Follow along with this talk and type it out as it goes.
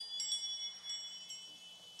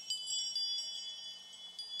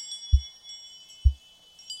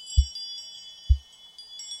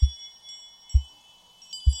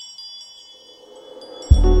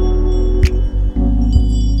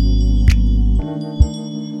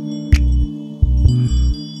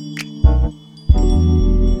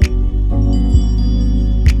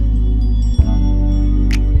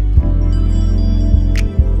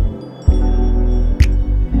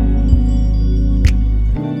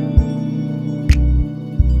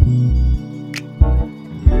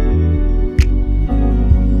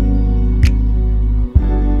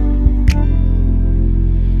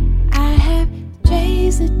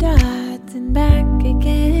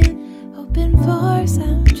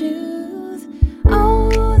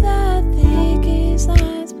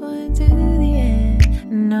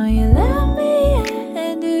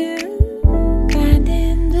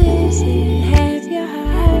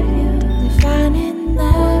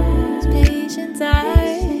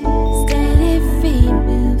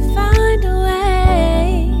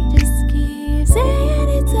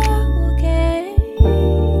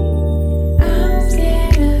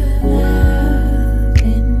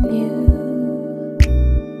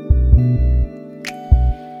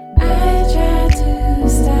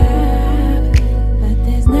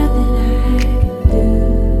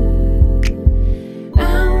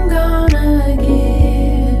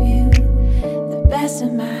best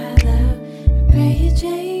of my love. I pray you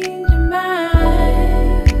change your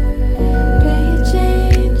mind. Pray you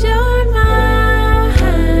change your mind.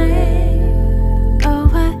 Oh,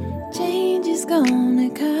 what change is gonna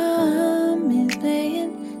come is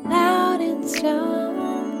playing loud and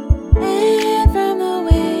strong. And from the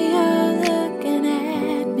way you're looking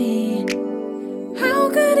at me, how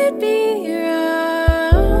could it be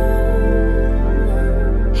wrong?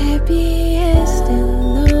 Happy is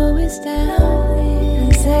still lowest down.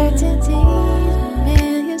 Uncertainty,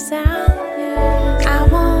 familiar sound. I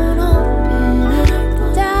won't open up the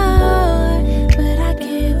door, but I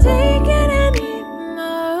can't take it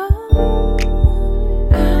anymore.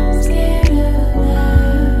 I'm scared of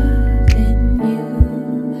loving you.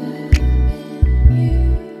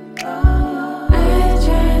 I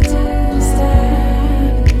tried to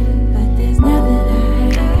stop, but there's nothing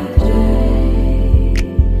I can do.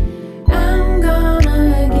 I'm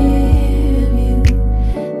gonna give you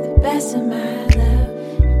the best of my love.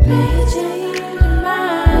 Pray you change your mind.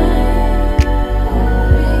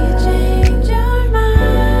 Pray you change your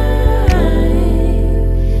mind.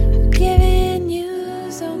 I'm giving you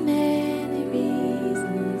so many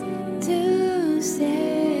reasons to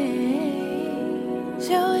stay,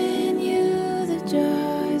 showing you the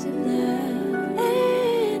joys of love,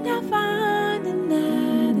 and I'll find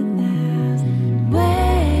another thousand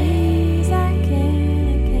ways I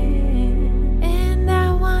can, and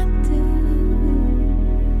I want to.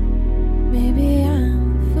 Maybe I'm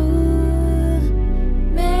a fool,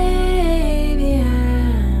 maybe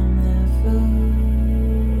I'm the fool.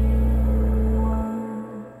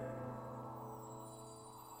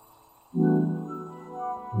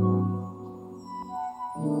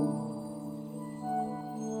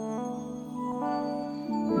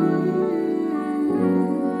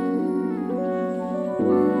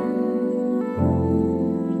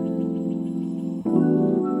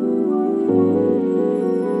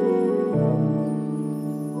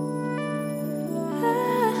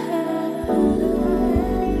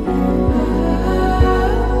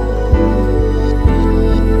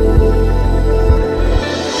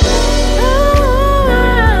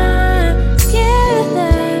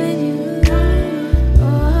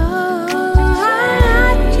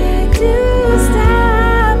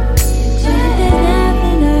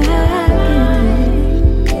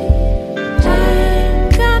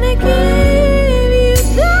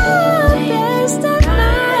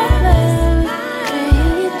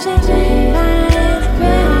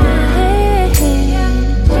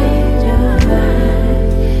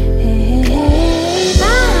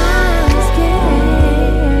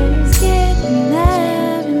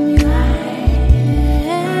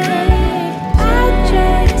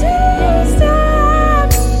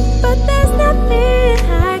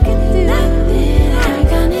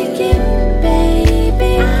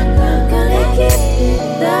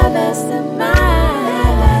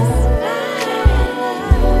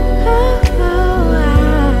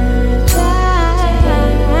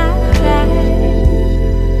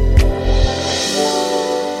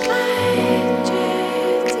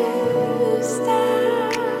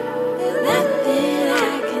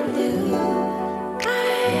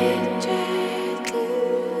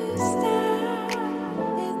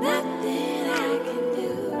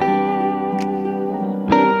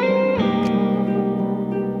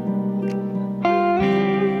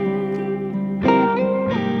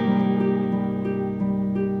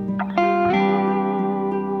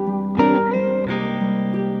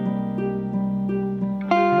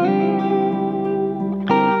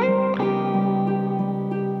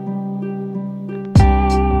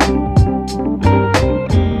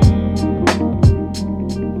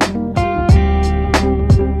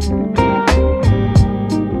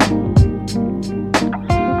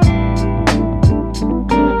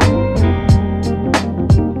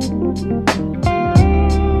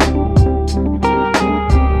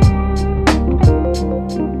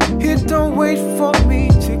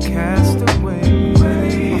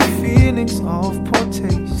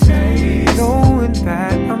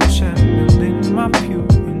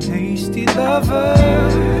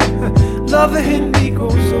 Lover in me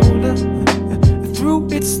grows older through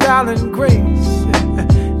its style and grace.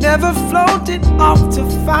 Never floated off to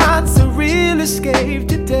find some real escape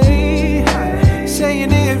today.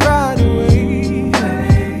 Saying it right away,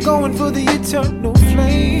 going for the eternal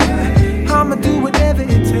flame. I'ma do whatever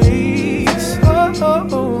it takes.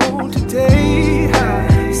 Today,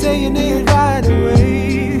 saying it right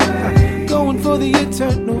away, going for the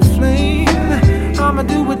eternal flame. I'ma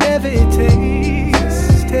do whatever it takes.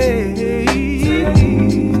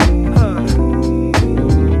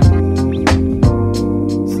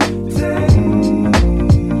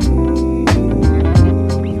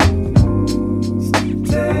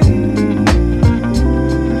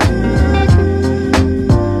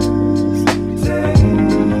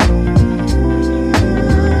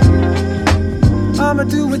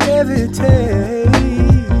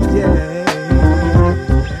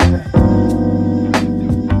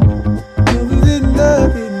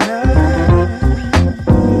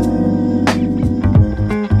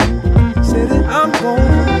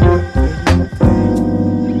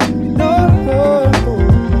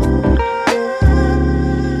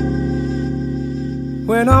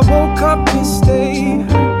 When I woke up this day,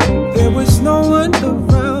 there was no one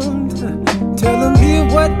around. Tell them hear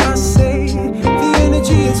what I say, the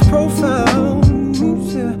energy is profound.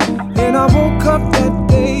 And I woke up that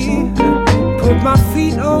day, put my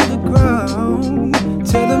feet on the ground.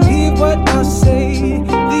 Tell them hear what I say,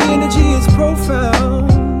 the energy is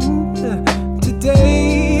profound.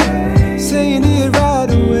 Today, saying it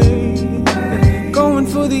right away, going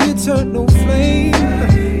for the eternal flame.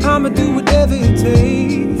 I'ma do whatever it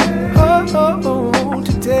takes. Oh,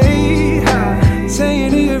 today,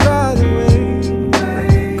 saying it right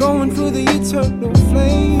away, going for the eternal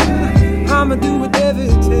flame. I'ma do whatever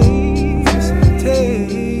it takes.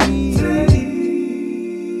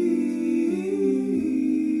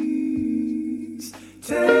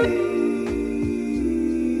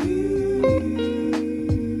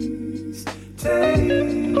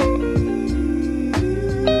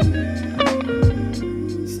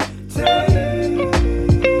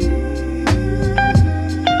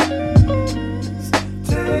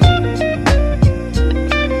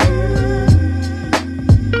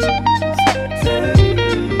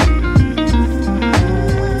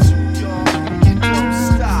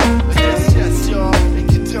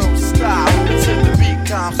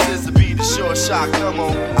 Come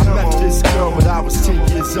on. I met this girl when I was 10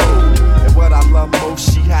 years old, and what I love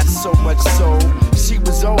most, she had so much soul. She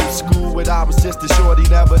was old school when I was just a shorty,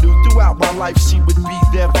 never knew throughout my life she would be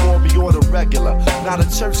there for me on a regular. Not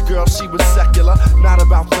a church girl, she was secular, not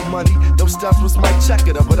about the money. Those stuff was my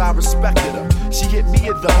checker, but I respected her. She hit me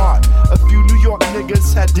in the heart. A few New York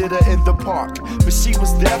niggas had did her in the park, but she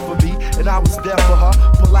was there for me, and I was there for her.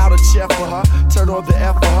 Pull out a chair for her, turn on the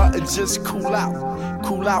air for her, and just cool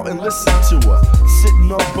out and listen to her.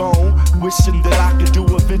 Sitting on bone, wishing that I could do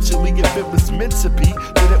eventually. If it was meant to be,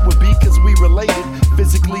 then it would be, cause we related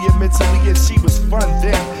physically and mentally, and she was fun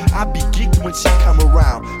then. I'd be geeked when she come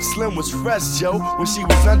around. Slim was fresh, Joe, when she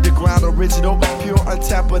was underground, original, pure,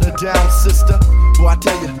 untapped, but a down sister. Boy, I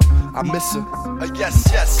tell you, I miss her. Yes,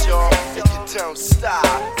 yes, y'all, if you don't stop.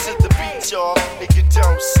 To the beat, y'all, if you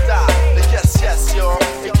don't stop. Yes, yes, y'all,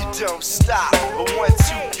 if you don't stop. 1,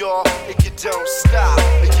 2, y'all, if you don't stop.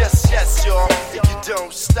 Yes, yes, y'all, if you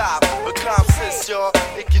don't stop. Calm sense, y'all,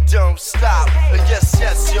 if you don't stop. Yes,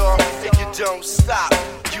 yes, y'all, if you don't stop.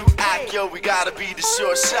 You act, yo, we gotta be the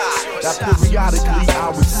short shot. Now periodically I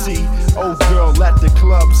would see old girl at the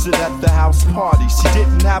club, sit at the house party. She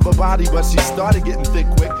didn't have a body, but she started getting thick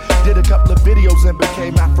quick. Did a couple of videos and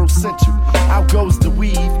became Afrocentric. Out goes the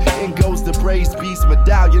weave, in goes the braised beast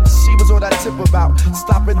medallion. She was on that tip about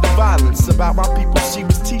stopping the violence, about my people she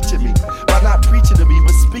was teaching me, by not preaching to me,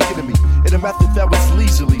 but speaking to me in a method that was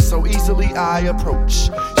leisurely, so easily I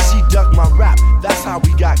approach. She dug my rap, that's how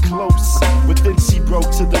we got close. But then she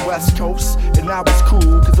broke to the West Coast, and I was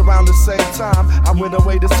cool, cause around the same time I went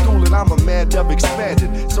away to school, and I'm a man up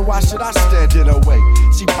expanding, so why should I stand in her way?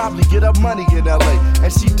 She probably get her money in LA,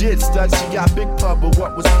 and she did stud, she got big pub, but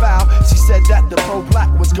what was foul? She said that the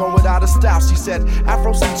pro-black was going out of style. She said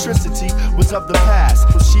Afrocentricity was of the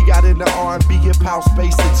past, so she got into R&B, hip-hop,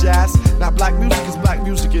 space, and jazz. Now black music is black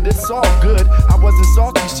music, and it's all good. I wasn't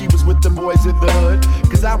salty, she was with the boys in the hood,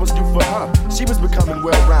 cause I was new for her. She was becoming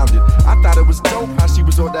well-rounded. I thought it was dope how she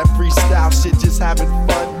was on that freestyle shit, just having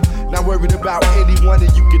fun. Not worried about anyone,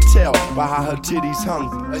 and you can tell by how her titties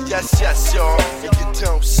hung. Yes, yes, y'all, if you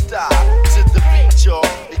don't stop. To the beat, y'all,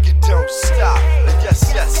 if you don't stop.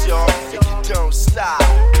 Yes, yes, y'all, if you don't stop.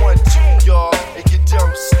 1, 2, y'all, if you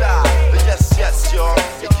don't stop. Yes, yes, y'all,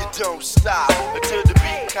 if you don't stop. Until the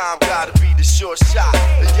beat calm, gotta be the short shot.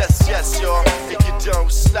 Yes, yes, y'all, if you don't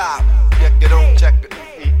stop. Check it on, check it.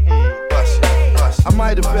 Bust it, bust it. I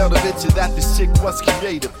might have failed to mention that this chick was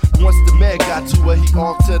creative. Once the man got to her, he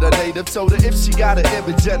altered her native. Told her if she got an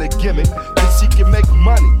image and a gimmick, then she can make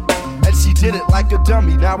money. And she did it like a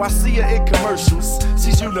dummy. Now I see her in commercials.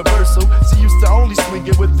 She's universal. She used to only swing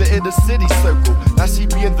it with the inner city circle. Now she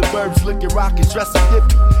be in the burbs looking rockin', dressing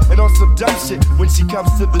hippie. And on some dumb shit when she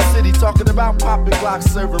comes to the city, talking about popping Glocks,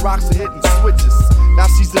 serving rocks and hitting switches. Now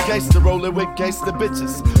she's a gangster rolling with gangster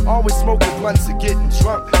bitches. Always smoking blunts and getting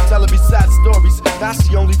drunk, telling me sad stories. Now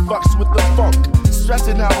she only fucks with the funk.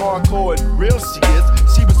 Stressing how hardcore and real she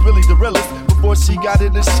is. She was really the realest before she got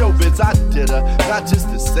into showbiz. I did her, not just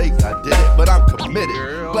to say I did it, but I'm committed.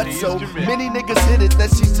 But so many niggas hit it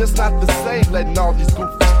that she's just not the same, letting all these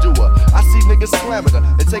goofies do her. I see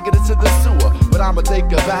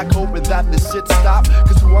rap and shit stop.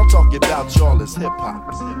 Cause who I'm talking about, y'all, is hip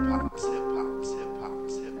hop.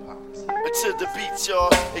 To the beat, y'all,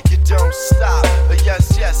 and you don't stop.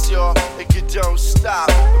 Yes, yes, y'all, and you don't stop.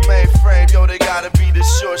 The mainframe, yo, they gotta be the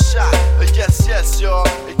sure shot. Yes, yes, y'all,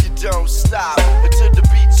 and you don't stop. To the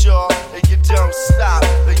beat, y'all, and you don't stop.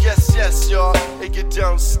 Yes, yes, y'all, and you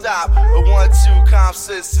don't stop. 1, 2, calm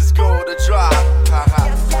senses go to drop. Ha ha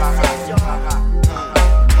ha ha ha.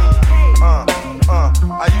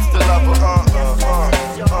 I used to love her.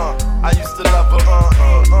 I used to love her.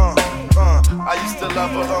 I used to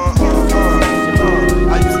love her.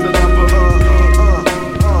 I used to love her.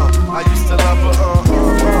 I used to love her.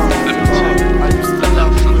 I used to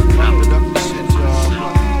love her. Popping up the shit,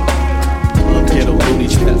 y'all. Ghetto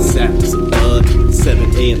booties, fat sacks of blood.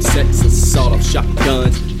 7 a.m. sex, assault off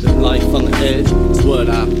shotguns. The life on the edge is what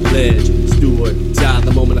I pledge. It's do or die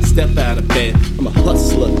the moment I step out of bed. I'm a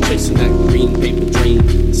hustler, chasing that green paper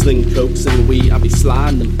dream. Sling cokes and weed, I be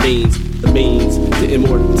sliding them beans. The means to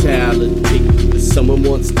immortality. Someone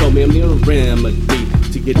once told me I'm near a remedy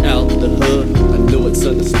to get out the hood. I know it's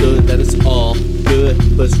understood that it's all good,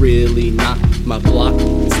 but it's really not. My block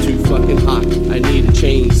is too fucking hot. I need to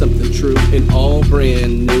change something true and all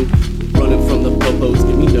brand new. Running from the popos,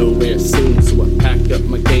 get me nowhere soon. So I pack up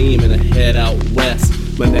my game and I head out west.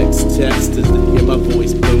 My next test is to hear my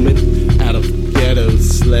voice booming out of ghetto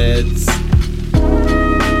sleds.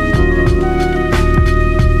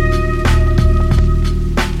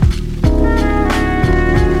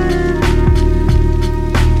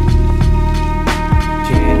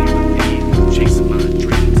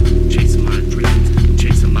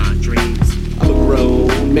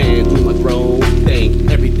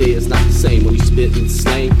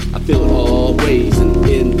 Slang. I feel it always, and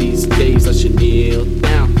in these days I should kneel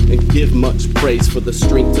down and give much praise for the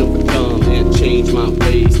strength to overcome and change my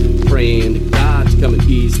ways. Praying to God to come and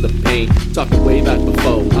ease the pain. Talking way back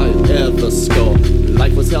before I ever score.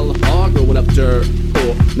 Life was hella hard growing up dirt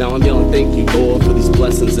poor. Now I'm yelling thank you, Lord, for these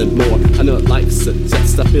blessings and more. I know life's a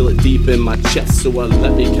test, I feel it deep in my chest. So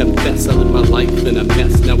let me confess, I live my life in a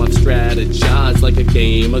mess. Now I've strategized like a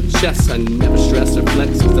game of chess. I never stress or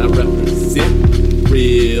flex cause I represent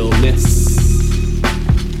realness.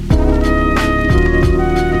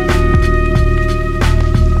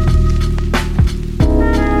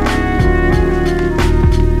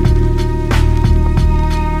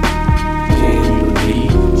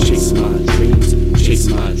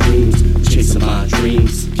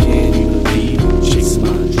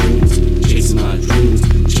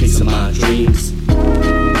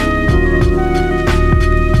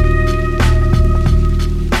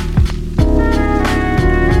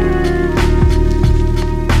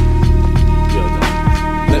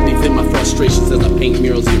 As I paint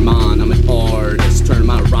murals in your mind, I'm an artist, turning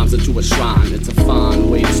my rhymes into a shrine. It's a fine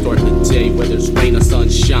way to start the day, whether it's rain or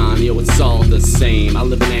sunshine. Yo, it's all the same. I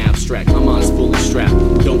live in abstract, my mind's fully strapped.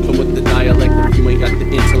 Don't come with the dialect if you ain't got the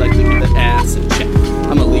intellect to keep the ass in check.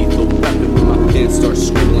 I'm a lethal weapon when my pen starts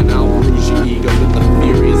scribbling. I'll bruise your ego with the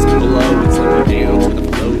furious blow. It's like you're down to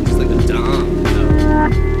the flow, just like a domino.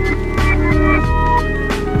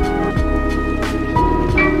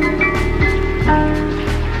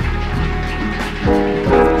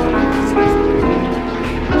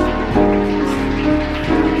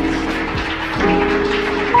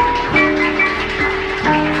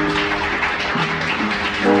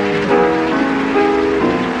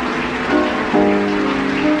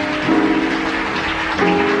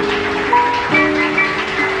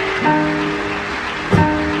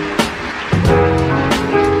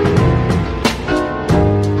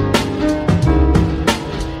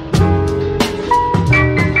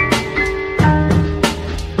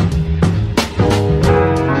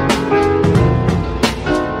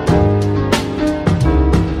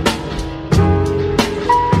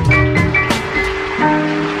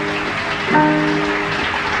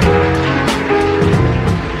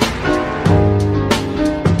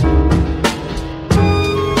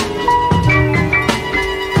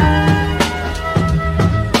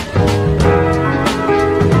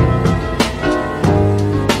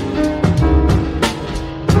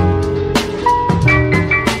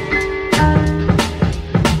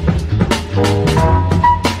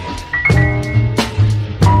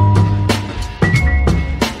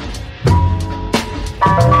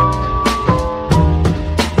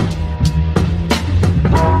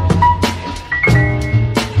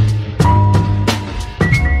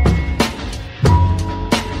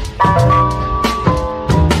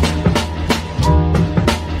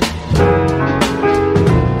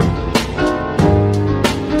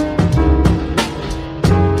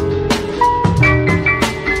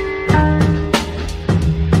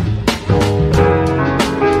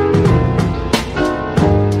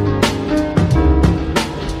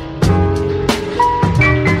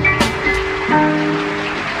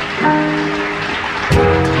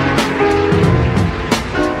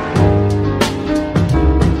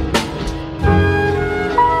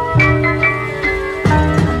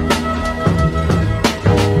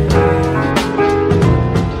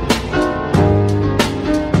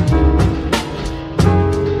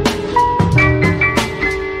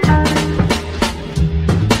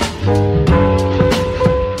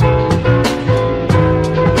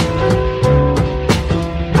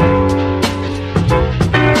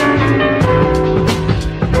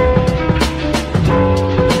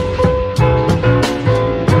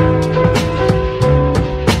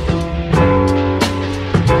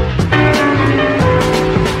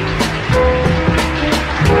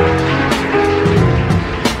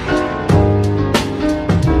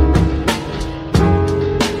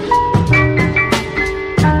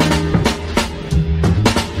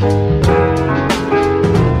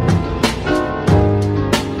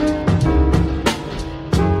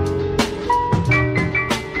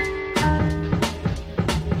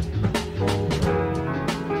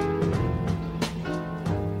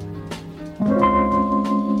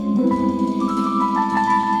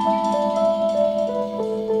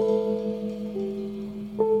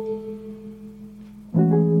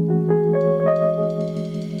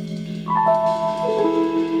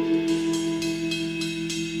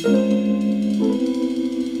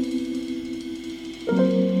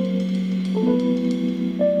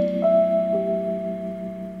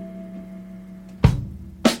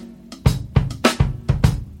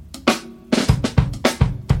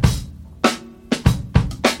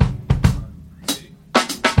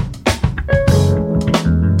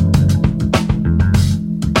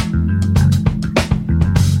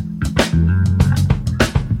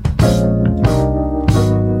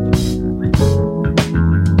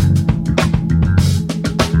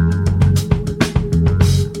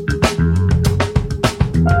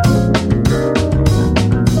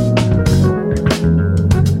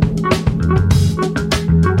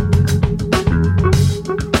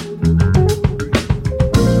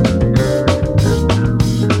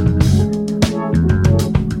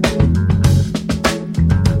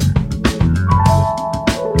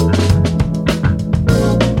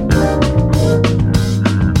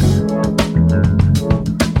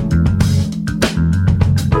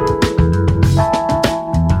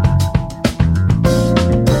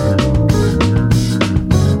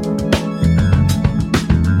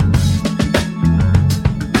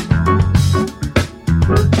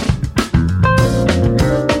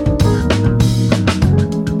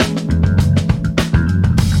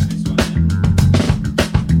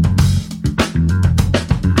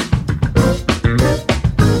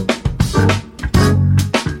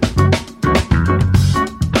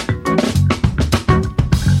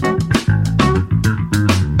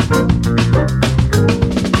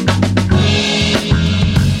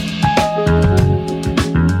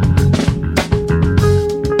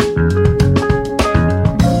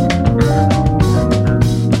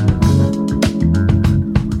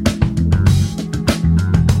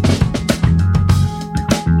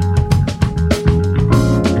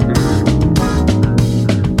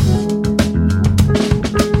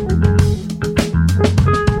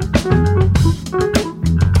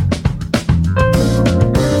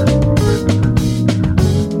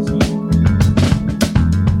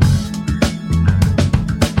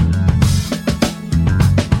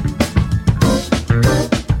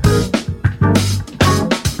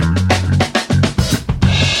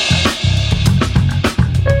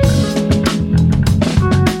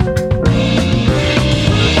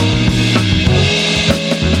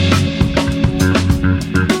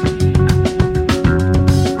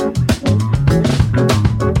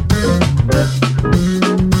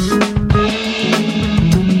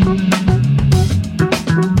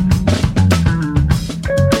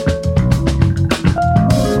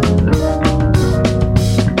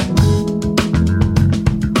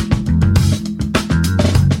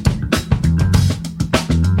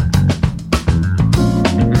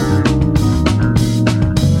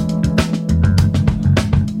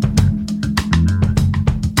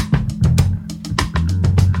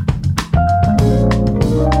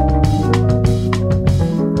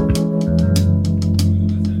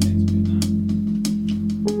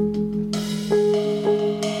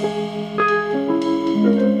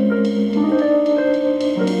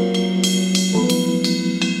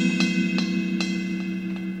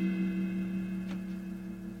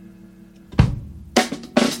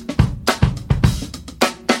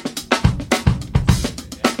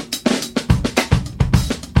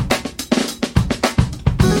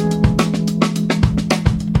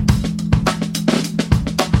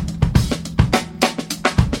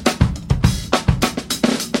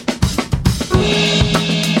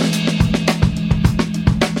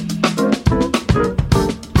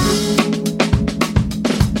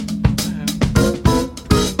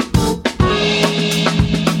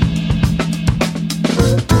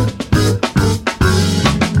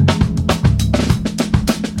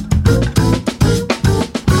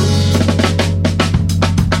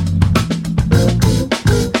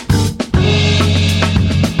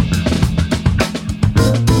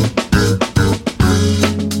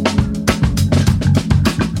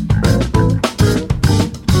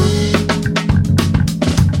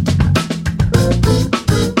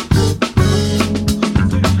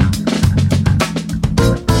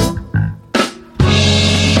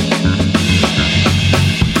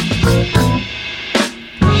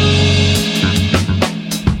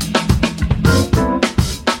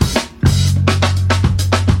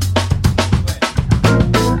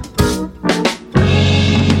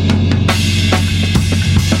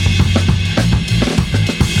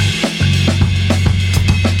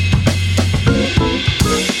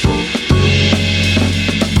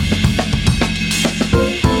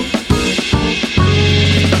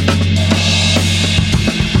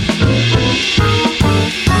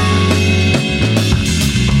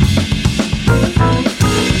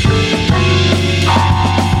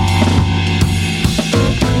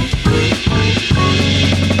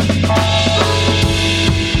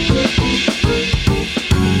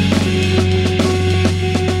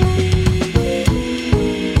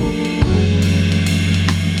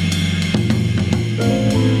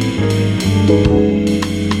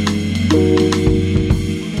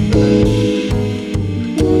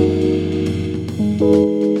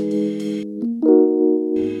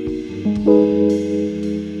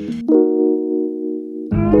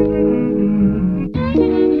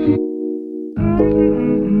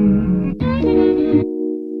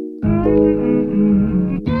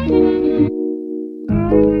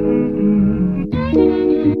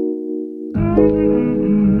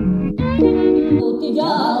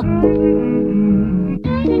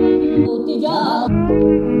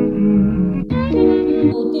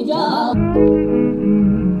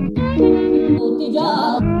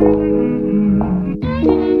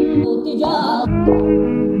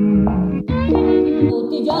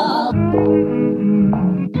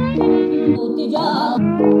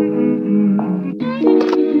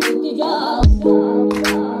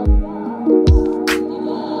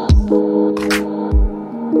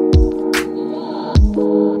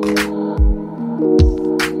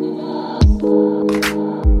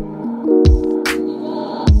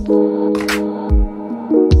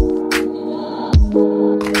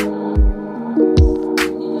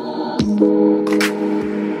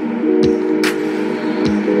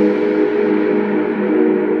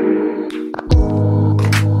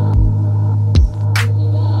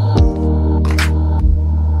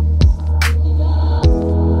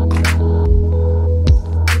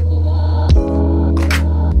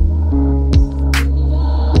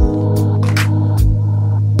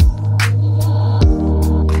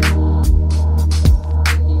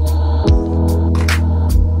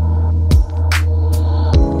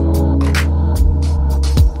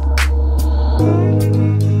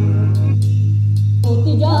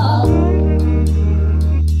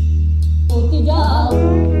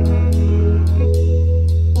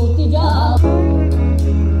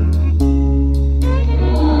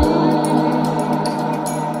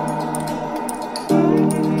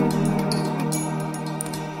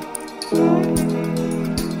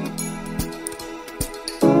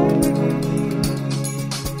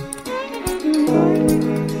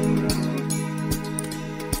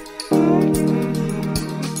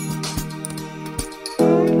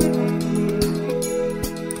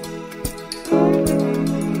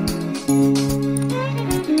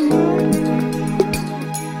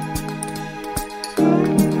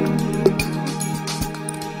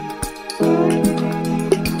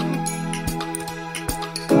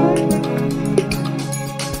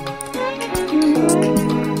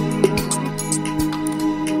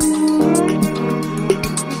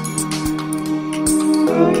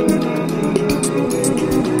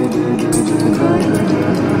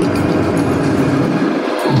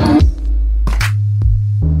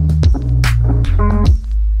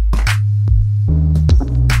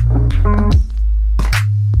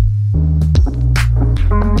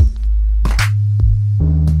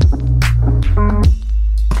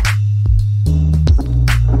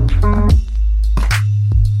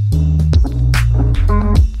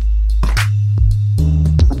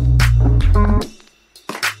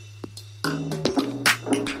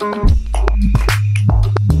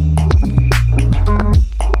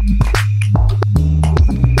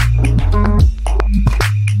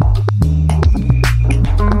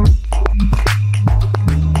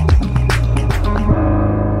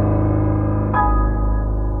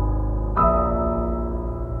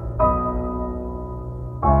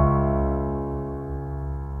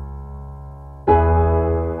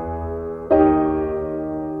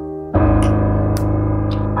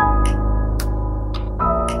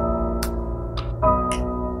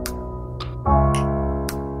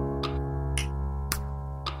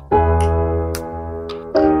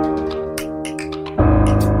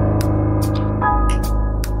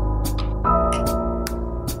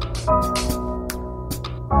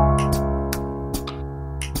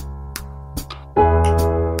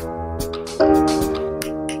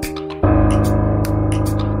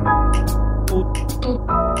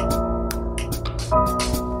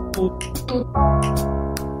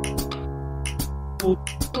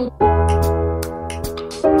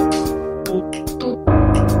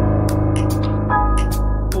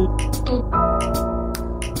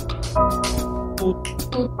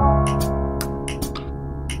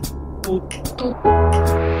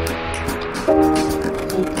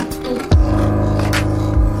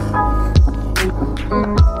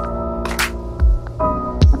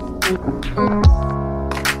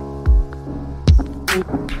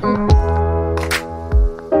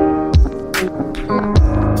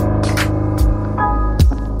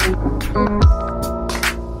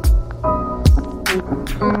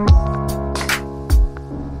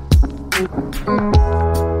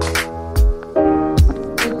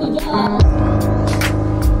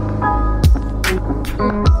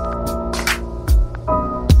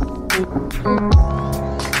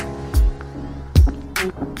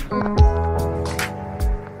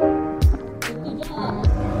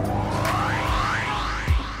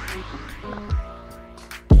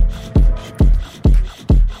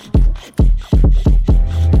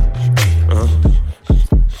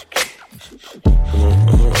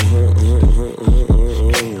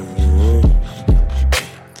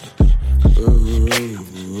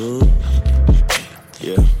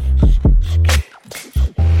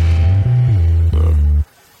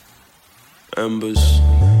 embers,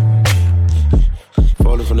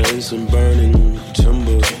 falling from the instant burning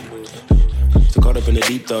timber. So caught up in a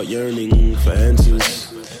deep thought yearning for answers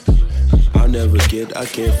I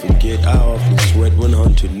can't forget. I often sweat when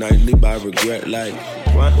haunted nightly by regret. Like,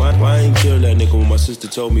 why ain't kill that nigga when my sister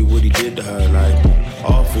told me what he did to her? Like,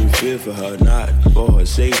 often fear for her, not for her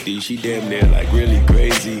safety. She damn near like really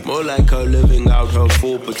crazy. More like her living out her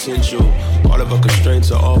full potential. All of her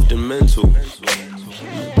constraints are often mental.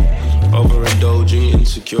 Overindulging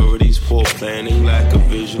insecurities, poor planning, lack of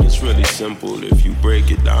vision. It's really simple if you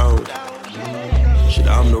break it down. Shit,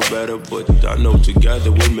 I'm no better, but I know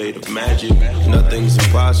together we're made of magic. Nothing's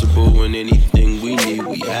impossible when anything we need,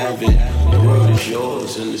 we have it. The world is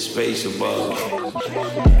yours in the space above.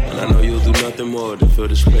 And I know you'll do nothing more than fill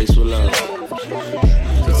the space with love.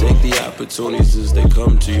 So take the opportunities as they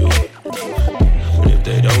come to you. And if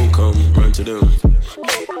they don't come, run to them.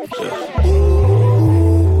 Yeah.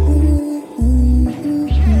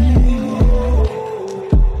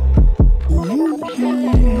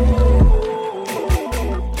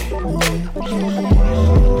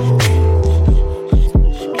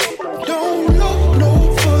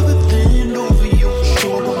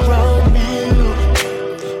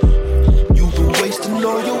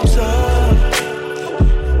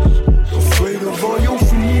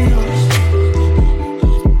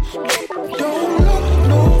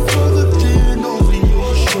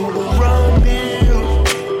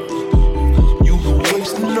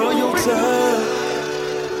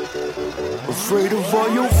 Afraid of all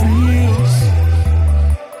your fears.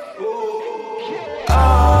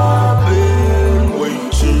 I've been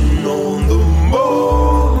waiting on the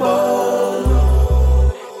moment.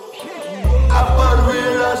 I finally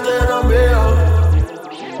realized that I'm here.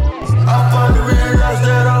 I finally realized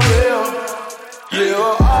that I'm here.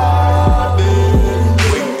 Yeah, I've been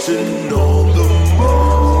waiting on the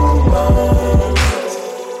moment.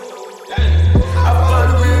 I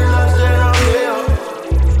finally realized that I'm here.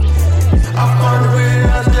 I finally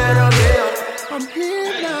realized that I'm here. I'm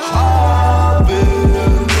here now. I've been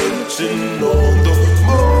waiting on the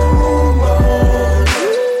moment.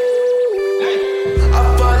 I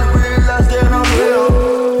finally realized that I'm here.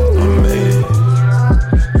 I'm here.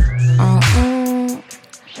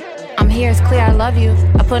 I'm here, it's clear I love you.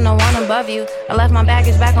 I put no one above you. I left my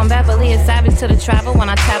baggage back on Beverly. It's savage to the travel. When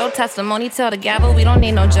I tattle, testimony, tell the gavel. We don't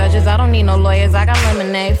need no judges, I don't need no lawyers. I got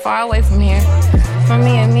lemonade, far away from here. From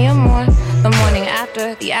me and me and more. The morning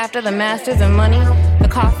after, the masters and money, the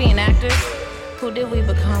coffee and actors. Who did we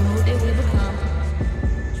become? Who did we become?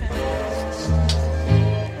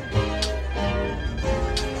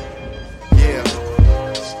 Yeah.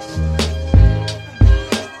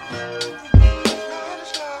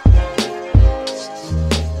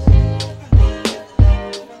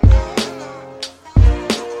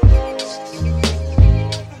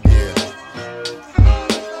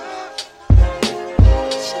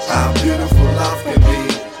 How beautiful love can be.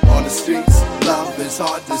 On the streets, love is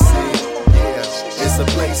hard to see. Yeah, it's a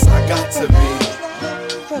place I got to be.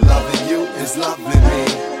 Loving you is loving me.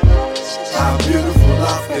 How beautiful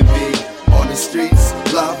love can be. On the streets,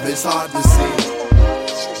 love is hard to see.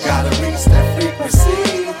 Gotta reach that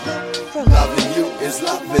frequency. Loving you is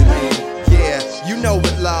loving me. Yeah, you know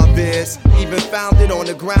what love is. Even found it on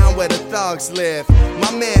the ground where the thugs live.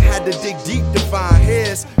 My man had to dig deep to find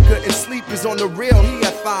his. Couldn't sleep, is on the real, he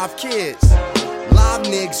had 5 kids. Live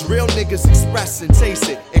niggas, real niggas express and taste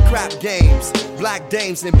it in crap games. Black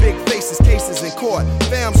dames and big faces, cases in court.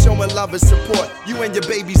 Fam showing love and support. You and your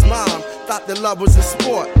baby's mom thought that love was a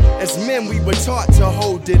sport. As men we were taught to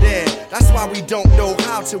hold it in. That's why we don't know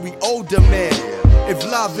how till we older men. If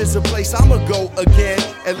love is a place, I'ma go again.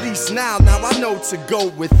 At least now I know to go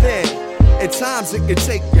within. At times it can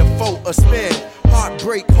take you for a spin.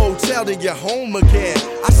 Heartbreak hotel to your home again.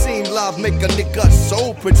 I seen love make a nigga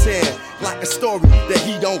soul pretend like a story that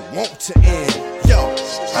he don't want to end. Yo,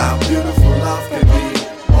 how beautiful love can be.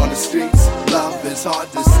 On the streets, love is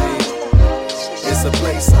hard to see. It's a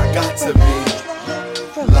place I got to be.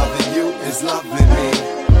 Loving you is loving me.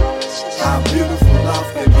 How beautiful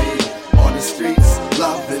love can be. On the streets,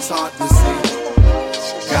 love is hard to see.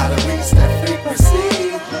 Gotta reach that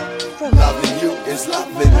frequency. Loving you is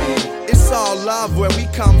loving me. It's all love where we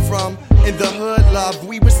come from. In the hood, love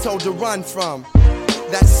we was told to run from.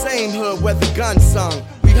 That same hood where the gun sung.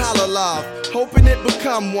 We holler love, hoping it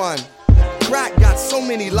become one. Crack got so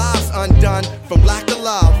many lives undone from lack of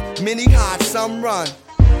love. Many hide, some run.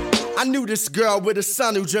 I knew this girl with a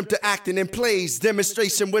son who dreamt of acting in plays.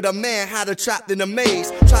 Demonstration with a man had her trapped in a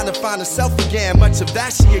maze. Trying to find herself again, much of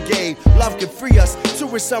that she gave. Love can free us, to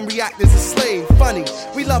where some react as a slave. Funny,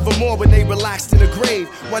 we love her more when they relaxed in the grave.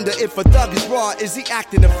 Wonder if a thug is raw, is he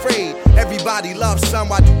acting afraid? Everybody loves some,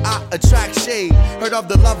 why do I attract shade? Heard of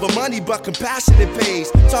the love of money, but compassion it pays.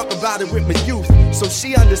 Talk about it with my youth, so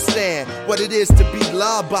she understand what it is to be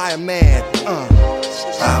loved by a man.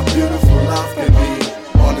 How beautiful love can be.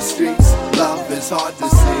 On the streets, love is hard to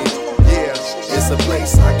see. Yeah, it's a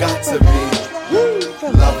place I got to be. Woo.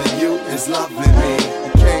 Loving you is loving me.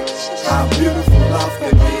 Okay, how beautiful love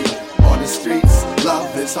can be. On the streets,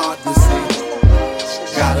 love is hard to see.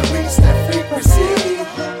 Gotta reach that frequency.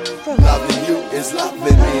 Loving you is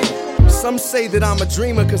loving me. Some say that I'm a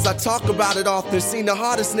dreamer cause I talk about it often. Seen the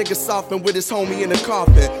hardest nigga soften with his homie in the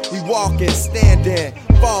coffin. We walkin', standin',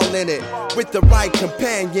 fall in it. With the right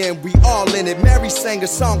companion, we all in it. Mary sang a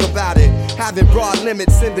song about it. Having broad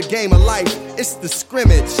limits in the game of life, it's the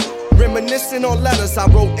scrimmage. Reminiscing on letters I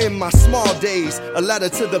wrote in my small days. A letter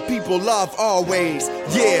to the people, love always.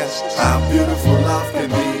 Yeah. How beautiful love can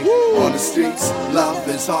be. Woo. On the streets, love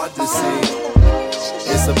is hard to see.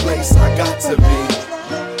 It's a place I got to be.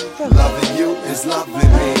 Loving you is loving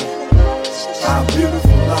me. How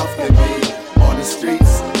beautiful love can be. On the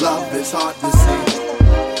streets, love is hard to see.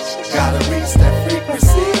 Gotta reach that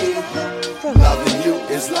frequency. Loving you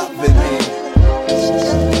is loving me.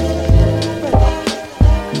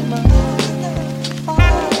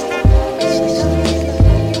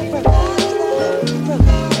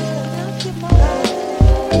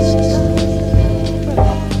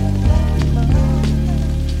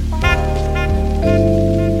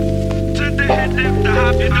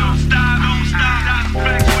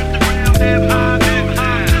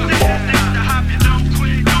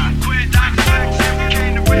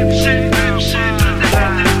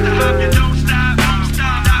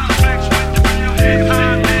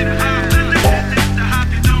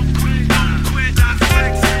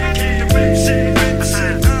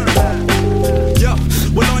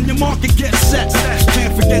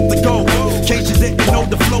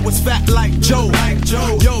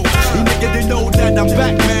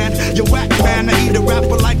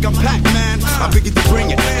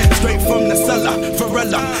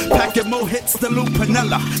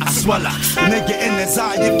 I swallow, nigga in his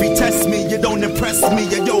eye. If he test me, you don't impress me.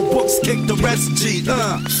 And yo, books kick the rest, G. Hey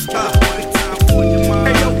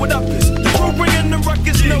yo, what up? This the crew bringing the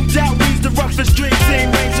ruckus. No doubt, we's the roughest dream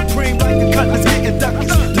team. Reign supreme like the cutlass getting duckers.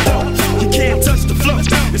 No, you can't touch the flow.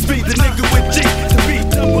 It's me, the nigga with G, the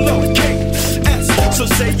B-double-O-K-S. So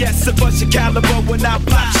say yes and bust your caliber when I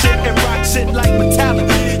pop shit and rock shit like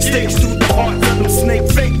Metallica. Sticks through the heart of them snake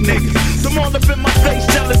fake niggas. Them all up in my face,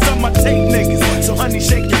 jealous of my tape niggas. So honey,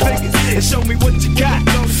 shake your fingers and show me what you got.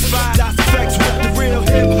 Das Effects with the real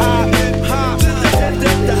hip hop.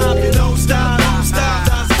 The hop, you don't stop. Das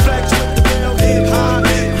Effects with the real hip hop.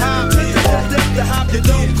 The hop, you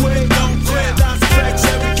don't quit. Das Effects,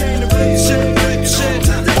 every cane to real shit.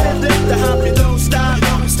 The hop, you don't stop.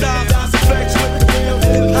 Das Effects with the real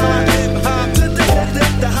hip hop.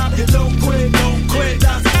 The hop, you don't quit.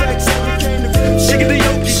 Das Effects, every cane to real shit. Shiggity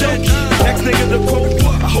yoki shoki. Next nigga the quote.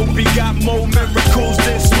 I hope he got more miracles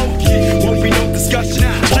than Smokey. Won't be no discussion.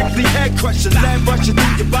 Strictly head crushing, land rushing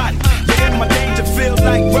through your body. You're in my danger, feel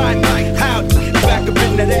like riding. Howdy, back up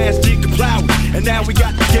in that ass, G can plow it. And now we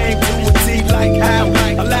got the game to a T like how.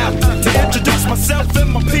 Allow me to introduce myself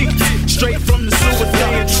and my peeps. Straight from the sewer,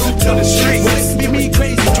 staying true to the streets. Me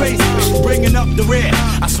crazy, bringing up the rear.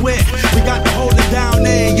 I swear, we got to hold it down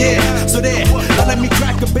there, yeah. So there, now let me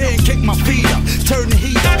crack a beer and kick my feet up. Turn the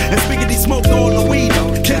heat up, and spiggity smoke all the weed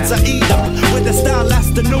up. Kids I eat up, with the style that's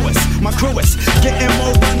the newest. My crew is getting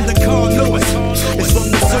more than the car Lewis. It's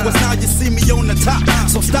from the sewers, now you see me on the top.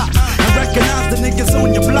 So stop, and recognize the niggas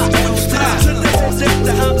on your block.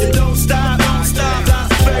 The hop, you don't stop. Das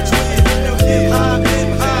Effects with the real hip hop.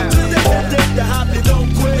 The hop, you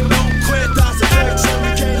don't quit. Das Effects,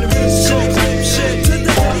 every cane to real shit.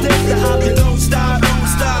 The hop, you don't stop.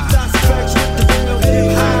 Das Effects with the real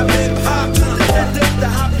hip hop. The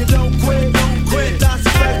hop, you don't quit. Das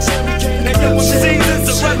Effects, every cane to real shit.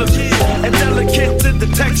 Seasons irrelevant and delicate to the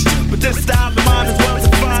texture, but this style of mine is well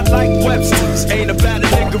defined like Webster's. Ain't about a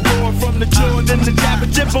nigga roaring from the Jordan to Jabba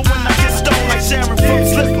Jibba when I get stoned like Sharon from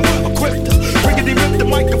Slipper. Equipped to riggedy rip the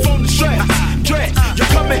microphone to shreds. Dread, you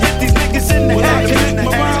come and hit these niggas in the head. I connect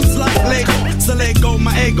my rhymes like Lego, so let go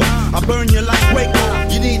my ego. I burn you like Waco.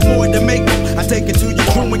 You need more to make them. I take it to your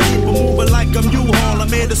crew and keep it moving like I'm U-Haul. I'm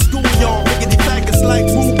here to school y'all, riggedy faggots like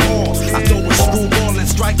RuPaul. I throw a screwball and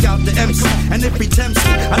strike out the MC. And if he tempts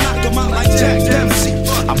me, I knock him out like Jack Dempsey.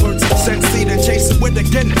 I burn some Sex seed and chasing with the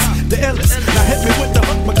Guinness, the illest. Now hit me with the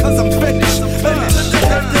hook because I'm finished.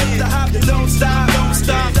 The hop, don't stop, don't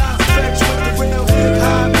stop. Fetch with the real hip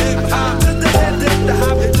hop, hip hop. The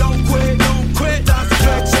hop, don't quit, don't quit.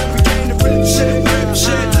 Fetch every game to rip shit, rip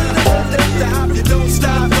shit. The hop, don't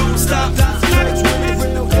stop, don't stop. Fetch with the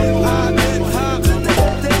real hip hop, hip hop.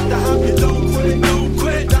 The hop, don't quit, don't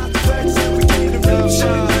quit. Fetch every game to rip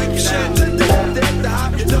shit, rip shit. The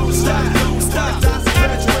hop, don't stop, don't stop.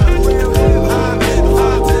 Fetch with the real hip hop, hip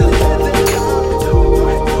hop. The hop, don't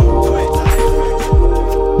quit, don't quit.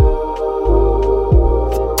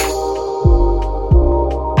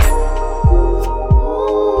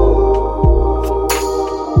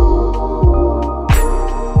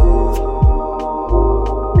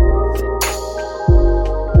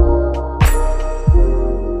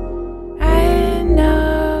 I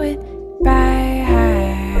know it by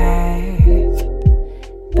heart,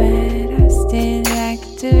 but I still like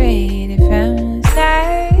to read it from the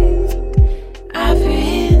start.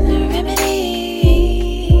 Offering the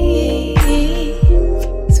remedy,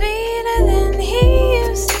 sweeter than he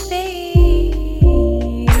used to be.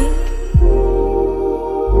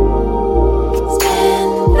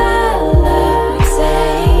 Spend the love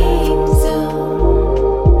same soon.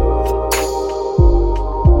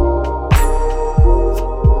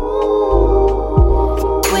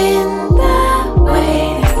 When the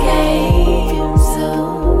waiting came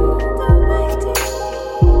soon, the waiting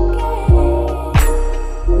came.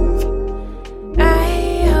 I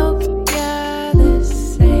hope you're the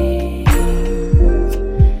same.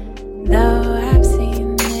 Though I've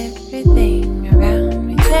seen everything around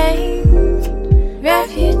me change,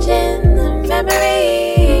 refuge in the memory,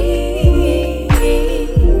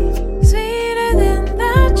 sweeter than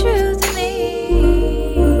the truth to me.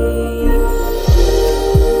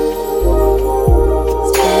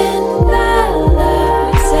 Spend the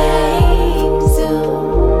love same soon.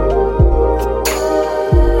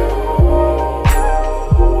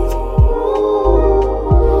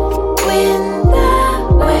 When the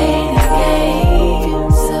waiting came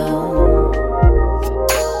soon.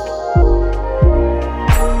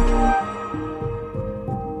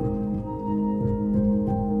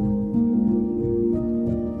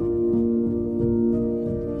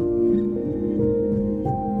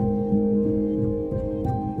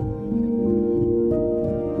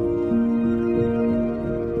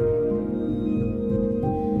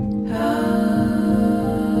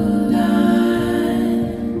 Hold on a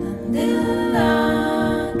little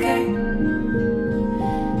longer.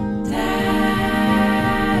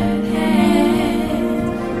 Tired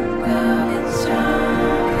hands growing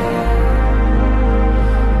stronger.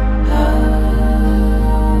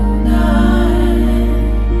 Hold on a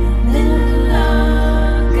little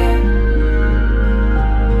longer.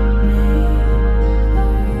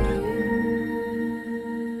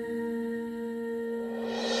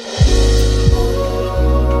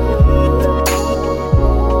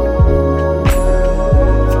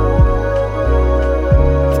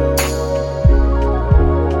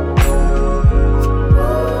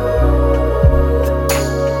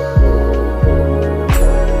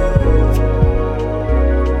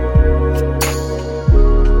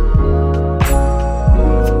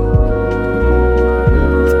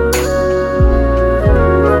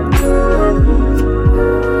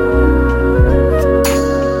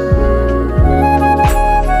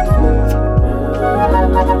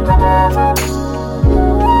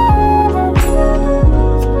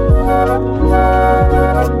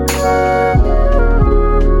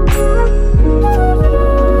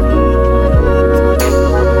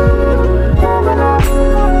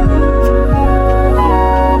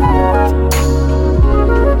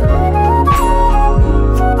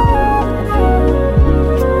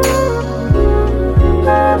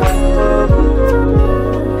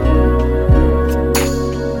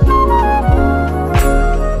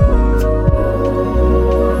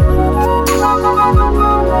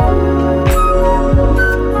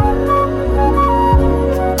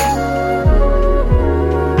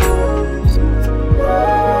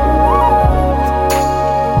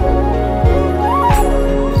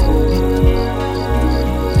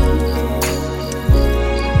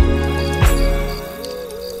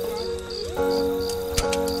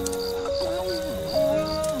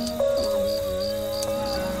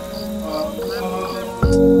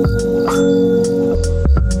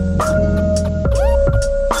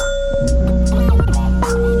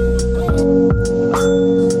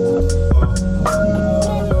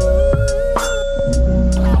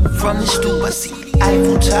 From the stoop, I see the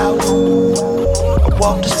Eiffel Tower. I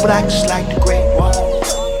walk this block just like the Great Wall.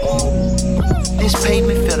 This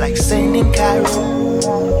pavement feel like St. in Cairo.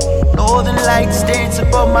 Northern lights dance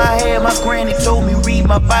above my head. My granny told me read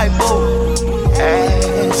my Bible.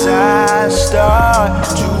 As I start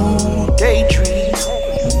to daydream,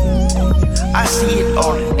 I see it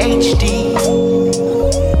all in HD.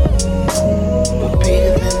 We're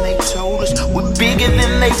bigger than they told us. We're bigger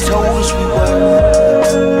than they told us we were.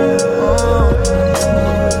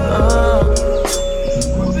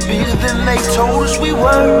 We're bigger than they told us we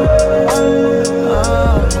were.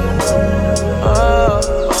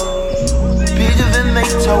 Bigger than they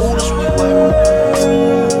told us we were.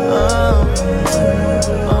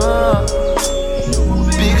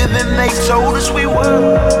 Bigger than they told us we were.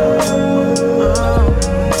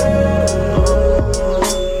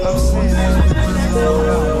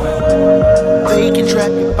 They can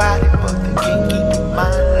trap your body, but they can't keep your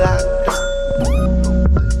mind locked up.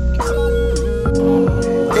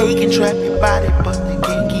 They can trap your body, but they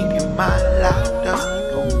can't keep your mind locked up.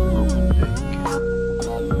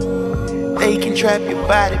 They can trap your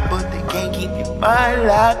body, but they can't keep your mind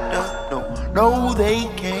locked up. No, they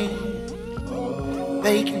can't.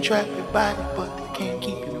 They can trap your body, but they can't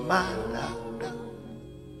keep your mind locked up.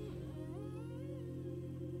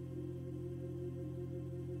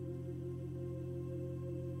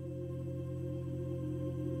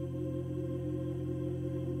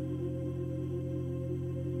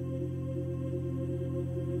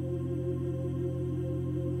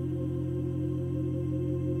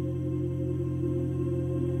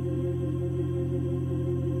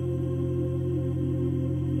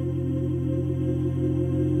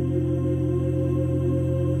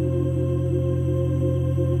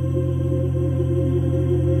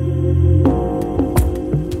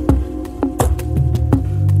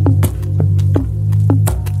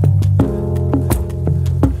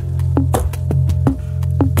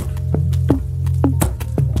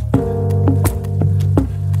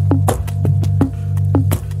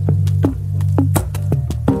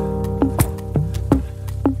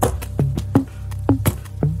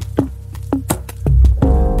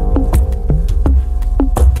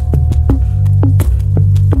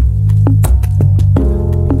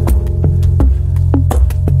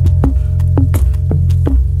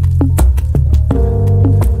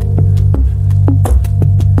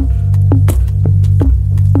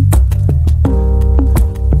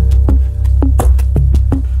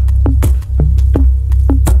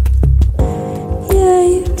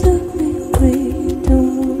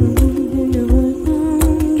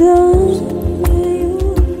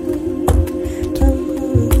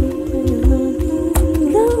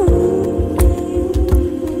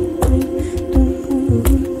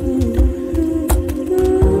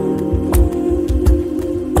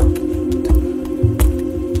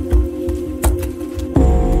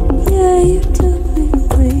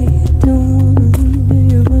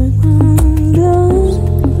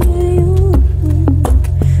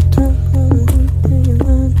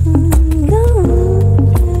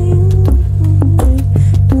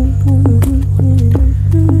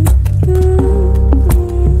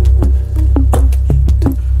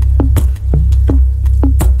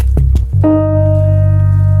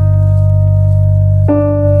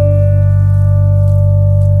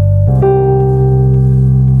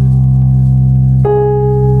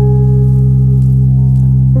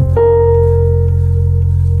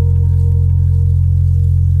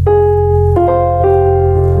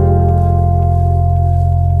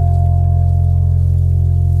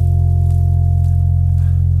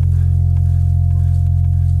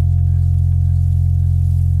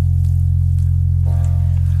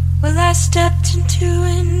 I stepped into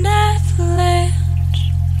an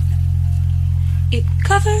avalanche. It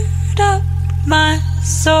covered up my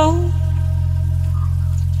soul.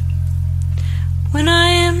 When I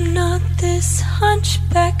am not this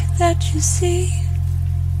hunchback that you see,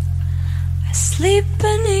 I sleep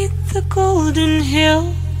beneath the golden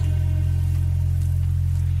hill.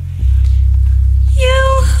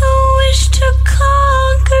 You who wish to